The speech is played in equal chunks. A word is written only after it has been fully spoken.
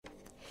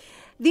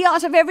The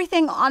art of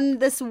everything on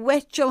this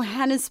wet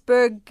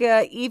Johannesburg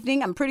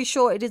evening. I'm pretty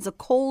sure it is a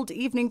cold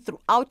evening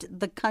throughout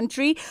the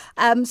country.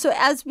 So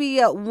as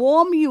we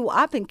warm you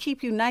up and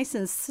keep you nice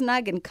and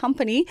snug and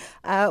company,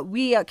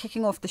 we are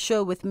kicking off the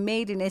show with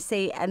Made in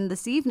SA. And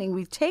this evening,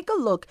 we take a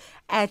look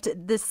at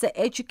this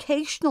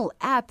educational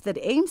app that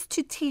aims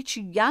to teach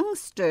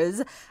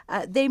youngsters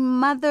their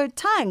mother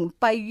tongue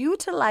by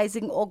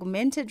utilizing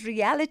augmented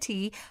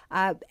reality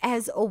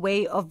as a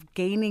way of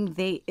gaining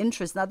their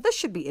interest. Now, this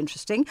should be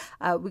interesting.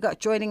 We got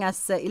joining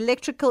us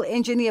electrical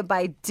engineer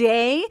by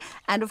day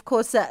and, of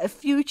course, a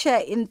future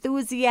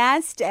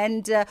enthusiast.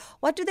 And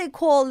what do they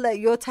call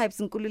your types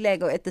in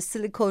Nkululeko at the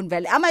Silicon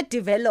Valley? I'm a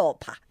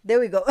developer. There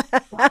we go.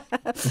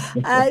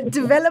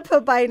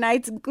 Developer by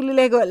night,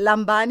 Nkululeko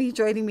Lambani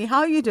joining me. How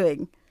are you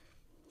doing?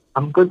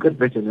 I'm good,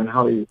 Richard. And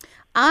how are you?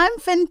 I'm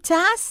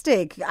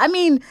fantastic. I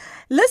mean,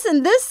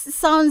 listen, this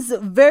sounds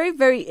very,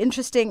 very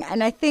interesting.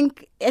 And I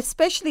think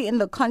especially in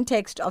the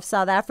context of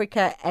South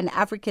Africa and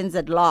Africans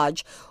at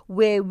large,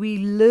 where we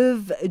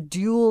live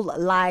dual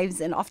lives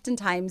and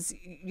oftentimes,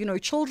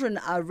 children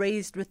are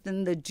raised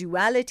within the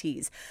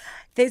dualities.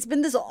 There's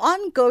been this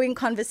ongoing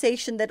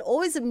conversation that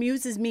always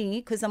amuses me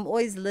because I'm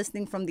always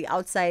listening from the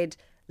outside,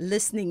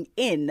 listening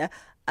in,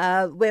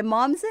 where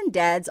moms and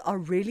dads are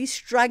really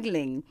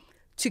struggling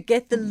to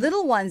get the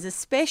little ones,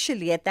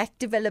 especially at that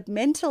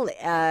developmental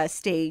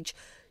stage,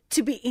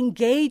 to be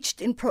engaged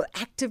in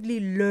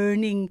proactively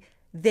learning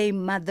their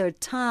mother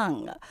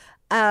tongue.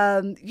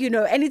 And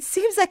it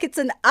seems like it's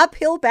an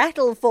uphill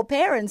battle for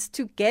parents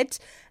to get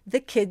the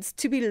kids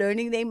to be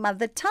learning their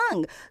mother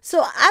tongue.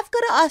 So I've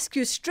got to ask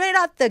you straight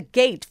out the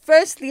gate.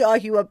 Firstly, are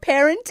you a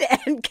parent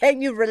and can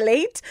you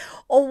relate?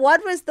 Or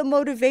what was the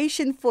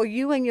motivation for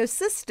you and your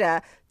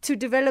sister to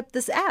develop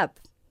this app?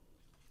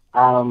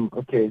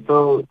 Okay,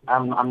 so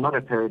I'm not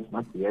a parent,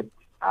 not yet.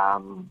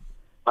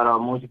 But our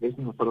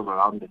motivation was sort of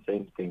around the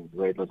same thing,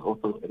 where it was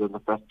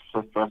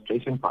a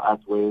frustration for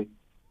us where,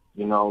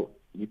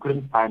 you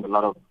couldn't find a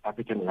lot of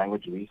African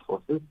language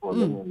resources or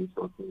learning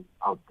resources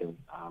out there.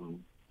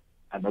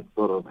 And that's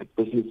sort of,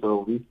 especially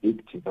so we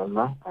speak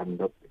Tshivenda, and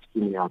that's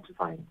extremely hard to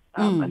find,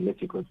 unless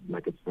you go to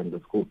like a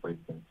Tshivenda school, for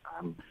instance.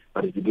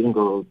 But if you didn't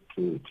go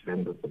to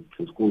Tshivenda,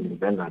 to school in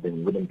Tshivenda, then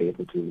you wouldn't be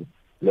able to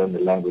learn the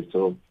language.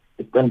 So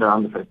it's been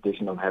around the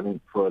frustration of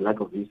having, for a lack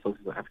of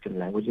resources of African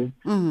languages,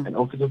 and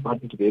also just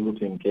wanting to be able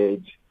to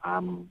engage,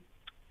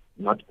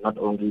 not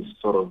only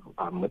sort of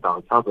with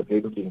ourselves, but be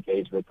able to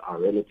engage with our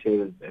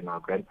relatives and our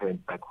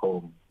grandparents back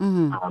home.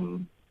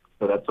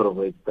 So that's sort of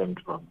where it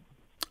stemmed from.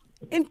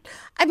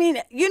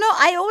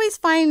 I always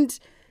find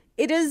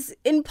it is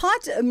in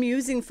part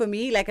amusing for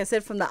me, like I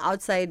said, from the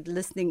outside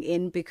listening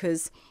in,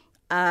 because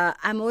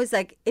I'm always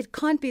like, it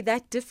can't be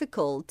that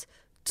difficult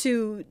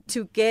to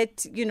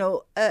get,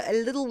 a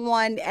little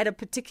one at a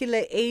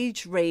particular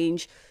age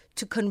range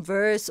to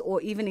converse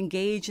or even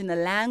engage in the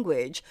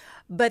language.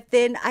 But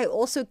then I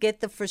also get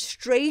the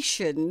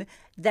frustration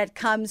that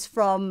comes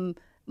from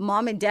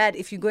mom and dad,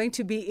 if you're going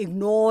to be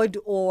ignored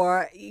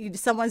or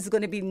someone's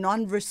going to be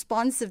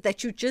non-responsive,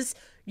 that you just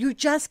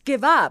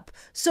give up.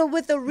 So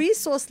with a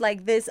resource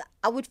like this,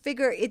 I would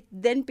figure it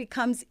then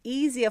becomes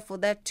easier for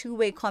that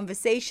two-way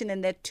conversation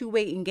and that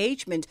two-way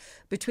engagement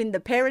between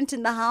the parent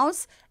in the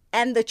house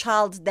and the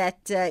child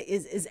that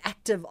is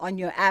active on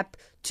your app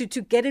to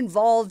get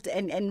involved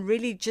and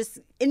really just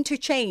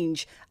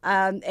interchange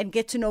and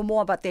get to know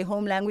more about their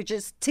home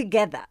languages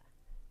together.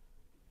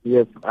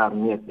 Yes,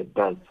 it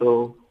does.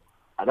 So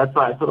that's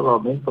why our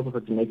main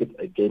focus is to make it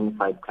a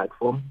gamified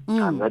platform.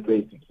 That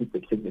way to keep the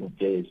kids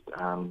engaged.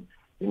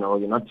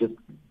 You're not just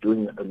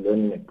doing a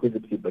learning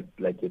activity, but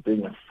like you're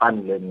doing a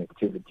fun learning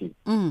activity.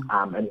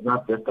 And it's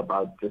not just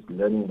about just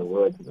learning the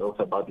words. It's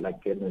also about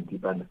like getting a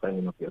deeper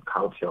understanding of your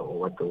culture or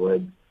what the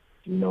words,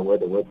 where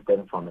the words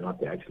stem from and what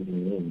they actually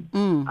mean.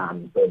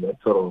 So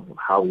that's sort of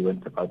how we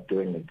went about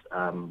doing it.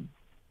 And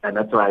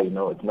that's why,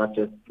 it's not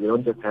just, we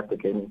don't just have the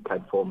gaming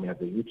platform. We have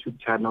the YouTube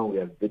channel, we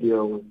have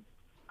videos,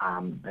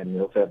 and we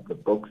also have the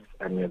books,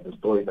 and we have the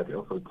stories that we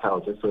also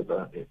tell, just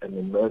so it's an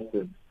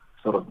immersive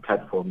sort of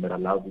platform that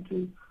allows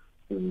you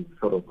to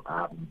sort of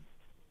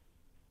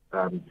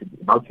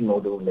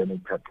multimodal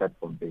learning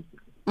platform,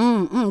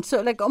 basically.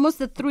 So like almost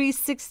a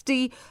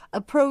 360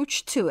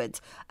 approach to it.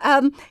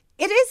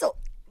 It is,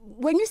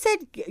 when you said,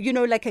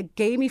 like a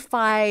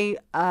gamify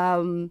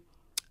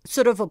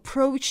sort of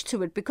approach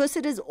to it, because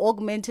it is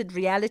augmented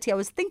reality, I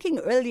was thinking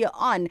earlier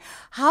on,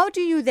 how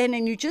do you then,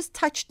 and you just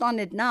touched on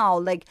it now,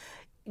 like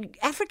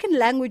African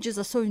languages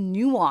are so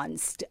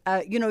nuanced,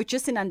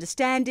 just in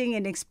understanding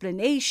and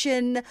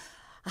explanation.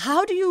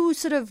 How do you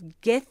sort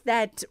of get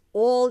that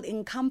all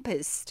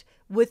encompassed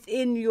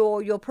within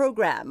your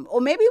program? Or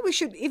maybe we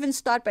should even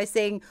start by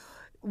saying,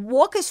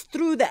 walk us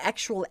through the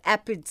actual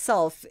app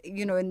itself,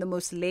 in the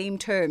most lame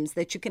terms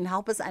that you can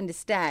help us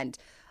understand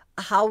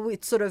how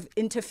it sort of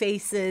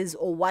interfaces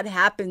or what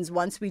happens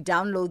once we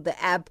download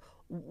the app.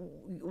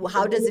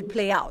 How does it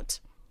play out?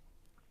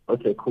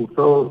 Okay, cool.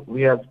 So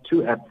we have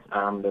two apps.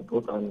 They're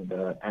both on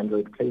the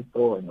Android Play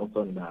Store and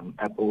also on the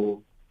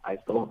Apple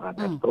iStore,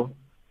 App Store.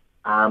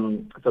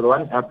 So the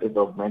one app is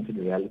the augmented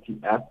reality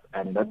app,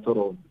 and that sort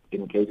of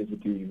engages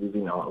with you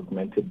using our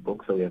augmented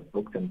books. So we have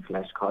books and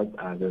flashcards.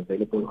 They're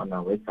available on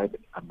our website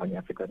at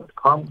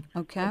ambaniafrica.com.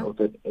 Okay. And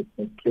also it's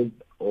kids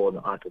or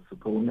the art of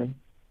superwoman.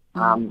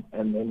 And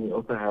then we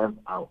also have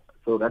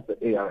so that's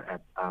the AR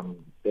app.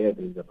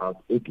 There's about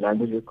 8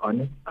 languages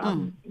on it,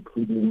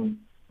 including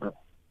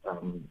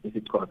this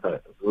is called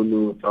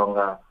Zulu,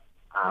 Tonga,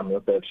 we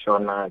also have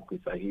Shona,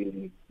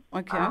 Kiswahili.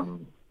 Okay.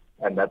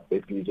 And that's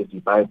basically just you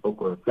buy a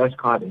book or a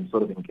flashcard and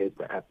sort of engage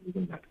the app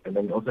using that. And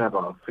then we also have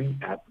our free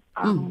app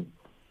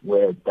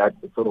where that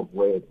is sort of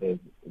where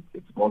it's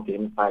more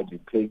gamified. You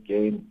play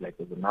games, like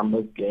there's a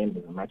numbers game,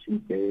 there's a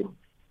matching game,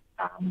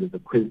 there's a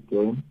quiz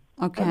game.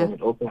 Okay. And then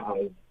it also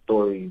has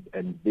stories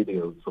and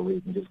videos, so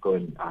we can just go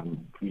and,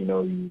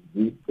 you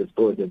read the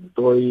story, the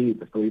story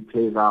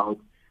plays out,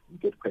 you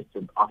get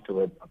questions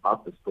afterwards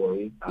about the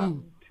story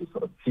to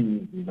sort of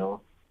see,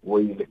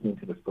 were you listening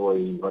to the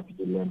story, what did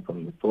you learn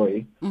from the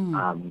story,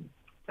 and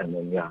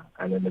then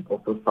there's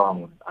also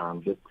songs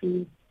just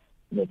to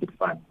make it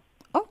fun.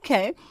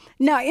 Okay.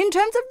 Now, in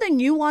terms of the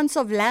nuance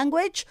of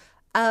language,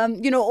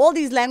 all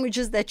these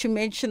languages that you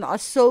mentioned are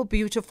so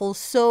beautiful,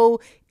 so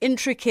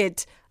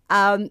intricate,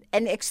 and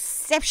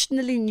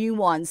exceptionally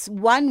nuanced.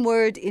 One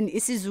word in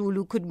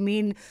isiZulu could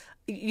mean,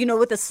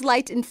 with a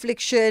slight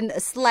inflection,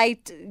 a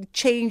slight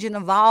change in a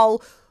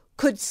vowel,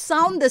 could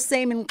sound the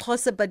same in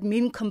Xhosa but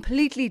mean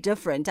completely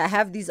different. I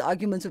have these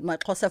arguments with my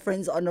Xhosa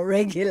friends on a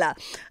regular.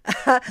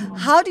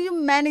 How do you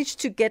manage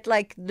to get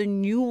the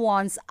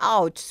nuance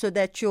out so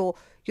that your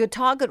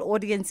target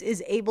audience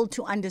is able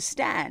to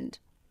understand?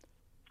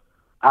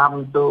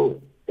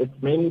 So it's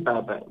mainly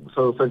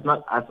so it's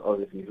not us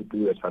obviously who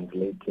do the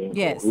translating.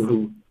 Yes. Or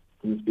who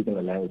speak in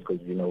the language,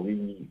 because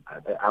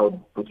I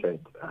would butcher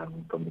it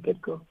from the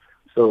get-go.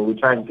 So we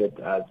try and get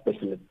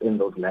specialists in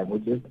those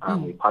languages.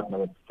 We partner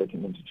with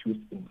certain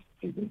institutions.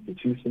 For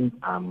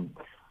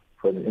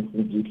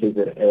instance,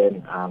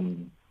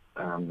 UKZN,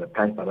 the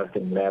Pan South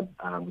African Lab.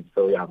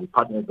 We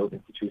partner with those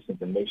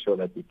institutions and make sure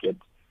that we get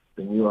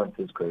the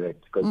nuances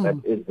correct, because that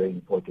is very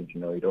important.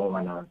 You don't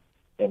want to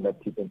end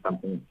up teaching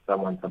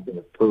someone something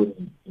that's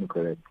totally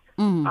incorrect.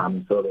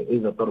 So there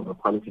is a sort of a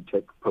quality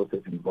check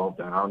process involved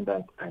around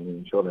that, and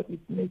ensure that we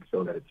make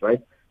sure that it's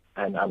right.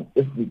 And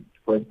if we,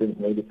 for instance,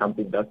 maybe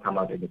something does come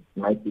out and it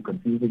might be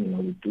confusing,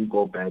 we do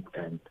go back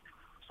and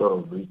sort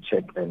of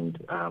recheck and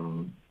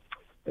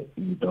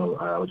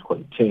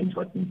change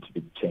what needs to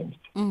be changed.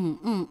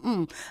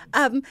 And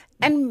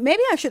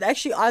maybe I should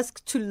actually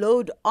ask to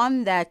load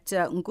on that,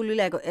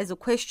 Nkululeko, as a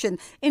question.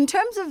 In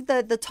terms of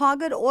the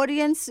target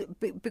audience,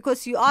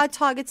 because you are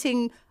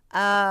targeting,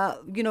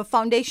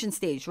 foundation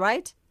stage,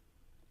 right?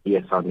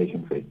 Yes,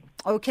 foundation stage.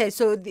 Okay,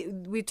 so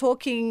we're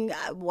talking,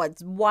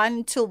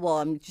 1 till, well,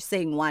 I'm just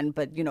saying 1,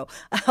 but,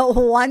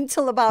 1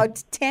 till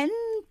about 10?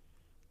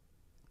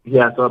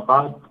 Yeah, so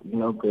about,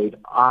 grade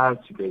R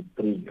to grade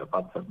 3,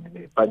 about something like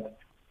that. But,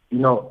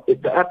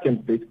 if the app can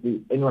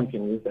basically, anyone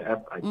can use the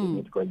app. I think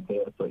it's going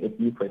there. So if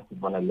you, for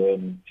instance, want to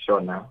learn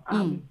Shona,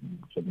 you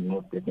can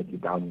most definitely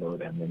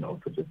download and then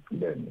also just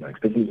learn,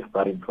 especially just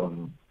starting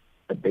from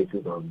a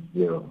basis of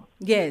 0.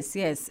 Yes,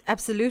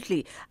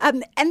 absolutely.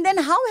 And then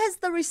how has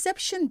the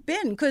reception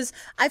been? Because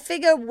I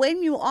figure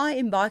when you are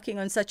embarking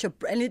on such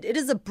and it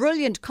is a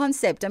brilliant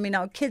concept. I mean,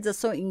 our kids are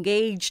so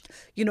engaged,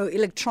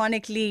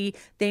 electronically.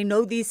 They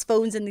know these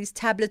phones and these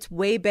tablets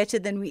way better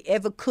than we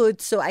ever could.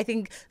 So I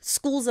think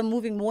schools are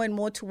moving more and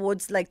more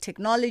towards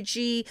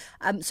technology.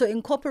 So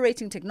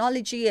incorporating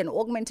technology and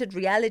augmented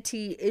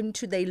reality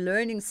into their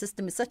learning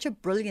system is such a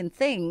brilliant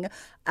thing.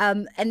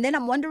 And then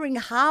I'm wondering,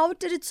 how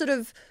did it sort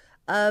of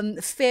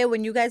fare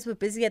when you guys were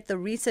busy at the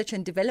research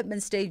and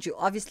development stage? You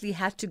obviously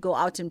had to go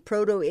out and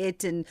proto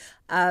it and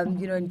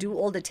and do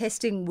all the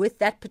testing with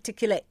that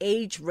particular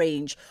age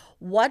range.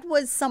 What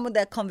was some of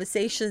the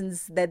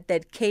conversations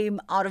that came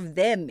out of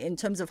them in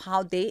terms of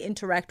how they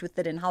interact with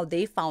it and how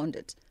they found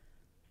it?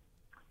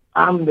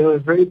 They were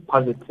very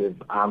positive.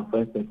 For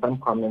instance, some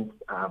comments,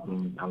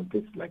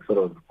 just sort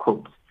of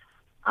quotes.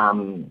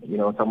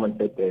 Someone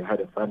said they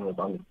had a son who was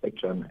on the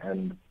spectrum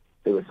and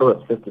they were so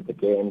obsessed with the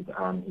games.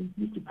 He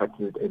used to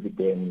practice it every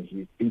day, and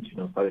his speech,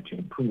 started to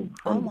improve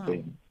from the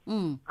game.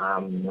 We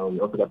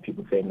also got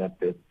people saying that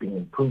there's been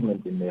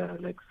improvement in there.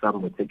 Like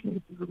some were taking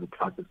it to the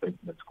classes at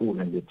school,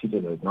 and the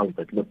teachers acknowledged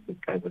that, look, this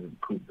guy has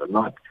improved a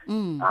lot.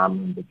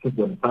 The kids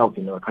themselves,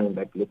 are coming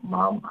back, look,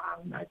 Mom,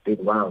 I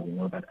did well.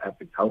 That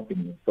app is helping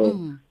me.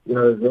 So,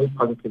 there's very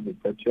positive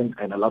reception,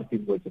 and a lot of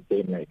people were just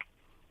saying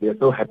they're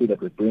so happy that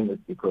we're doing this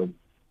because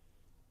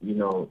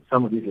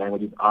some of these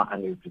languages are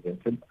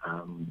underrepresented,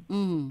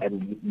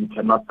 and you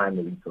cannot find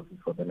the resources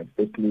for them,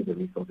 especially the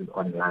resources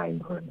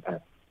online or an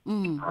app.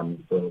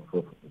 So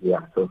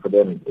for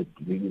them, it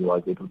really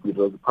was. It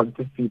was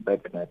positive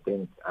feedback, and I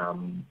think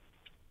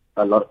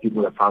a lot of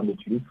people have found it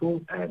useful,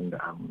 and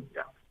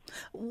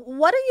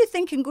What are you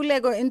thinking,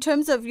 Nkululeko, in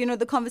terms of,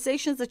 the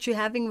conversations that you're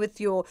having with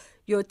your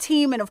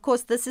team? And of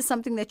course, this is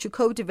something that you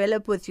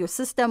co-develop with your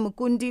sister,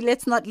 Mukundi.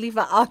 Let's not leave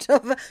her out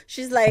of.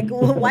 She's like,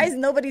 why is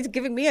nobody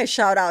giving me a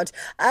shout out?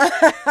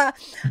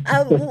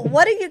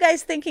 What are you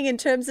guys thinking in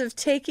terms of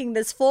taking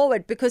this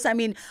forward? Because,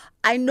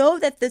 I know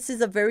that this is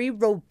a very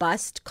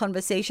robust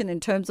conversation in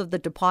terms of the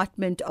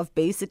Department of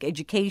Basic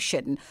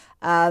Education.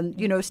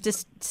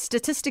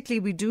 Statistically,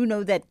 we do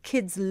know that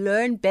kids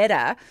learn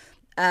better.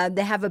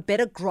 They have a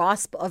better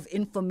grasp of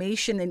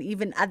information and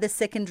even other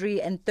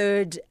secondary and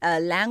third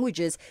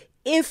languages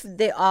if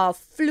they are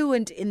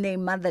fluent in their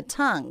mother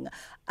tongue.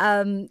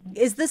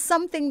 Is this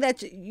something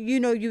that,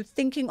 you're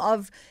thinking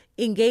of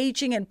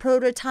engaging and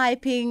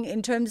prototyping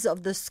in terms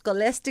of the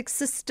scholastic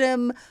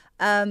system?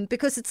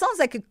 Because it sounds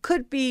like it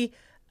could be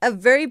a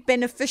very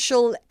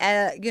beneficial,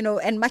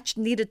 and much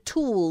needed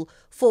tool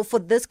for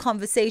this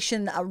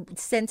conversation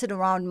centered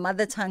around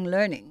mother tongue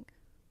learning.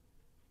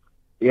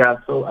 Yeah,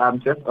 so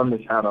just on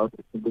the shout out,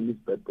 it's Nkuli's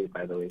birthday,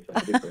 by the way, so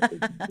happy birthday.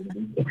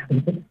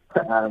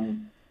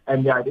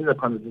 And yeah, it is a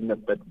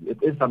conversation but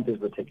it is something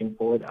we're taking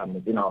forward.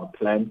 It's in our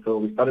plan. So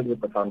we started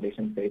with the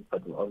foundation phase,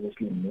 but we'll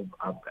obviously move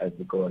up as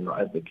we go,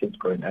 as the kids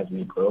grow and as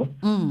we grow.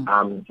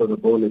 So the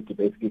goal is to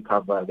basically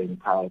cover the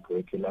entire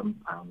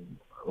curriculum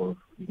of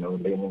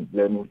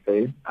learning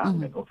phase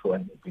and also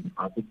in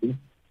university.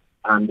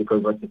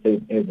 Because what you're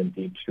saying is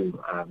indeed true.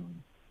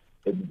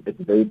 It's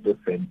very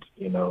different,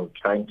 you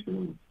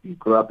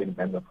grow up in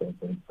Ghana, for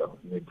instance, so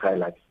your entire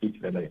life, speech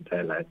learn your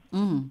entire life,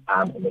 and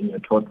then you're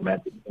taught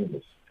math in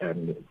English,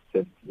 and it's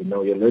just,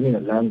 you're learning a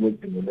language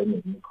and you're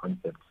learning a new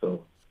concept,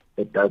 so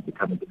it does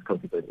become a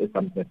difficulty, but it's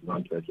something that we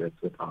want to address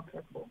with our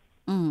platform.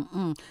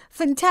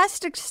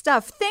 Fantastic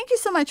stuff. Thank you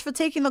so much for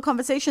taking the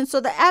conversation.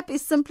 So the app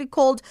is simply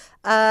called,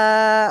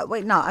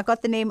 I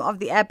got the name of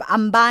the app,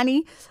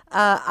 Ambani,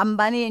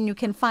 and you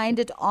can find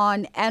it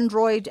on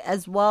Android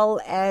as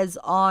well as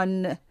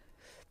on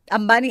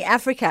Ambani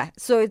Africa.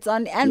 So it's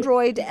on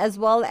Android as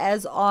well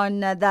as on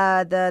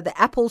the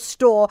Apple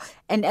Store.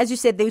 And as you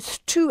said, there's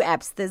two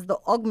apps. There's the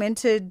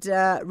augmented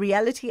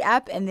reality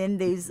app, and then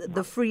there's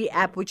the free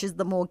app, which is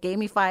the more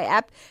gamify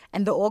app.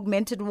 And the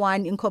augmented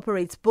one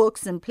incorporates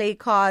books and play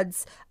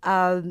cards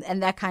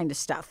and that kind of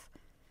stuff.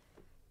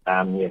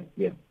 Yes,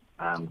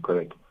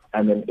 correct.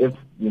 And then if,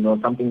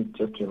 something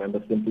just to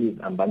remember simply is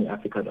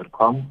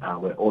ambaniafrica.com,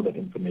 where all that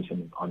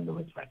information is on the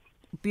website.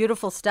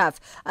 Beautiful stuff.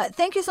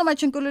 Thank you so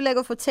much,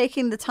 Nkululeko, for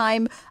taking the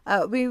time.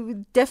 We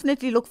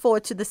definitely look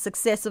forward to the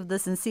success of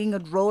this and seeing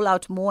it roll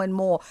out more and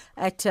more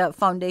at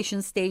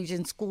foundation stage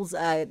in schools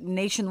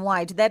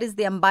nationwide. That is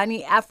the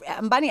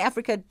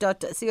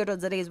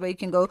ambaniafrica.co.za is where you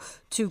can go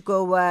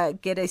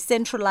get a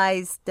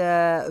centralized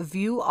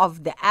view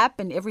of the app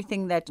and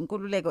everything that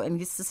Nkululeko and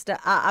his sister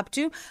are up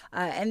to.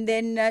 And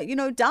then,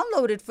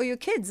 download it for your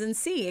kids and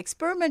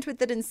experiment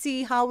with it and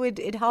see how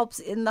it helps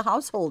in the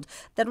household.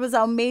 That was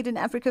our Made in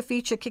Africa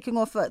feature kicking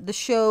off the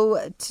show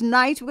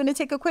tonight. We're going to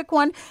take a quick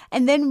one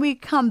and then we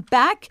come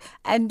back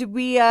and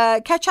we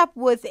catch up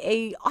with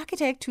a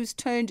architect who's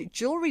turned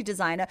jewelry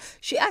designer.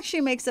 She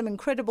actually makes some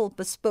incredible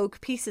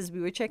bespoke pieces.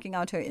 We were checking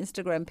out her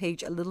Instagram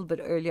page a little bit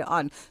earlier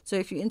on. So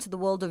if you're into the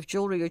world of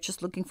jewelry or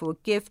just looking for a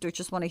gift or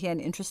just want to hear an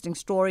interesting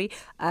story,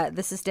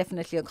 this is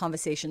definitely a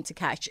conversation to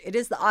catch. It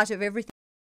is the art of everything.